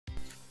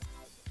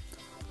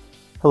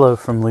Hello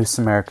from Loose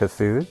America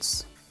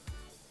Foods.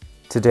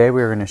 Today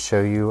we're going to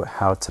show you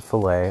how to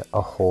fillet a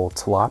whole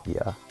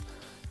tilapia.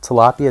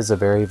 Tilapia is a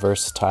very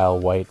versatile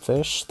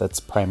whitefish that's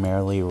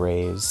primarily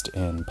raised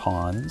in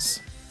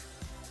ponds.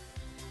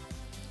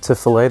 To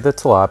fillet the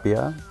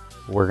tilapia,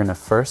 we're going to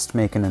first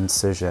make an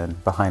incision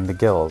behind the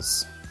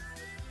gills,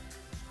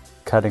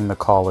 cutting the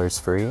collars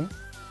free.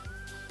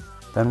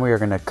 Then we are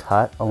going to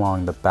cut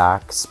along the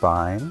back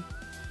spine.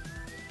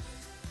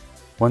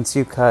 Once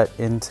you cut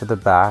into the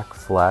back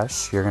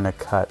flesh, you're going to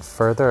cut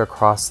further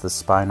across the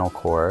spinal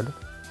cord,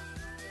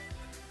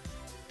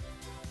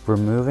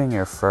 removing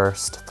your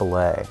first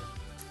fillet.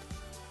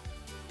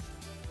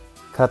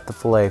 Cut the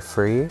fillet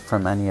free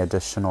from any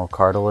additional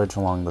cartilage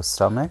along the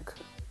stomach,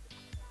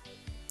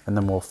 and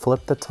then we'll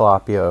flip the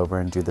tilapia over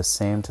and do the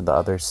same to the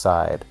other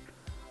side,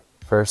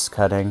 first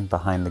cutting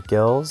behind the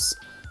gills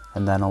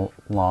and then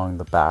along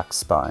the back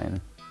spine.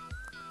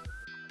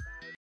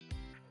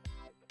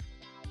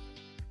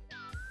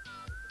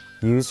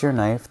 Use your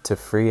knife to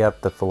free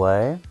up the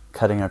fillet,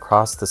 cutting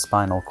across the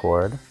spinal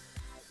cord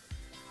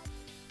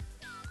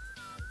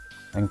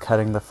and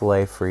cutting the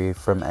fillet free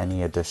from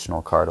any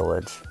additional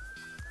cartilage.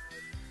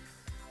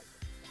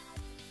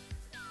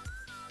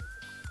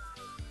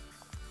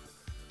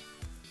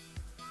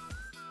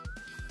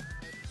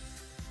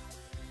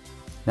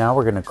 Now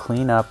we're going to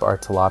clean up our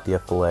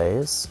tilapia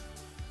fillets,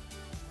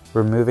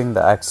 removing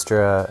the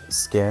extra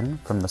skin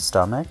from the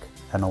stomach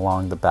and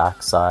along the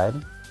back side.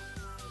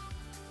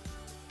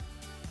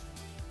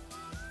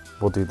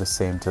 We'll do the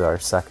same to our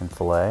second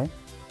fillet.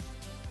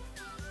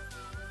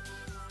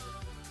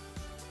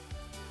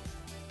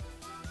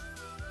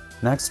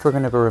 Next, we're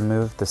going to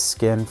remove the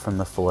skin from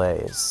the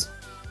fillets.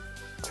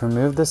 To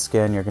remove the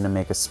skin, you're going to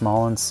make a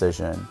small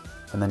incision,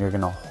 and then you're going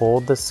to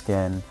hold the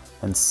skin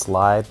and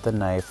slide the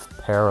knife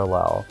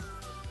parallel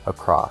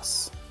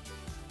across.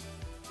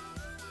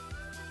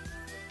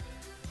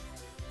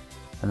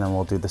 And then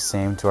we'll do the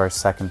same to our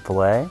second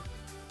fillet,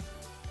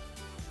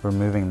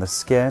 removing the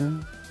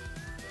skin,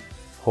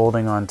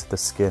 holding onto the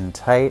skin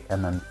tight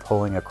and then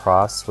pulling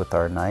across with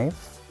our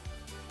knife.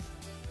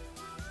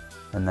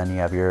 And then you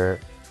have your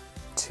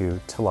 2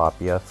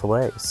 tilapia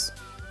fillets.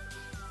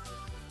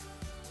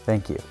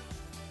 Thank you.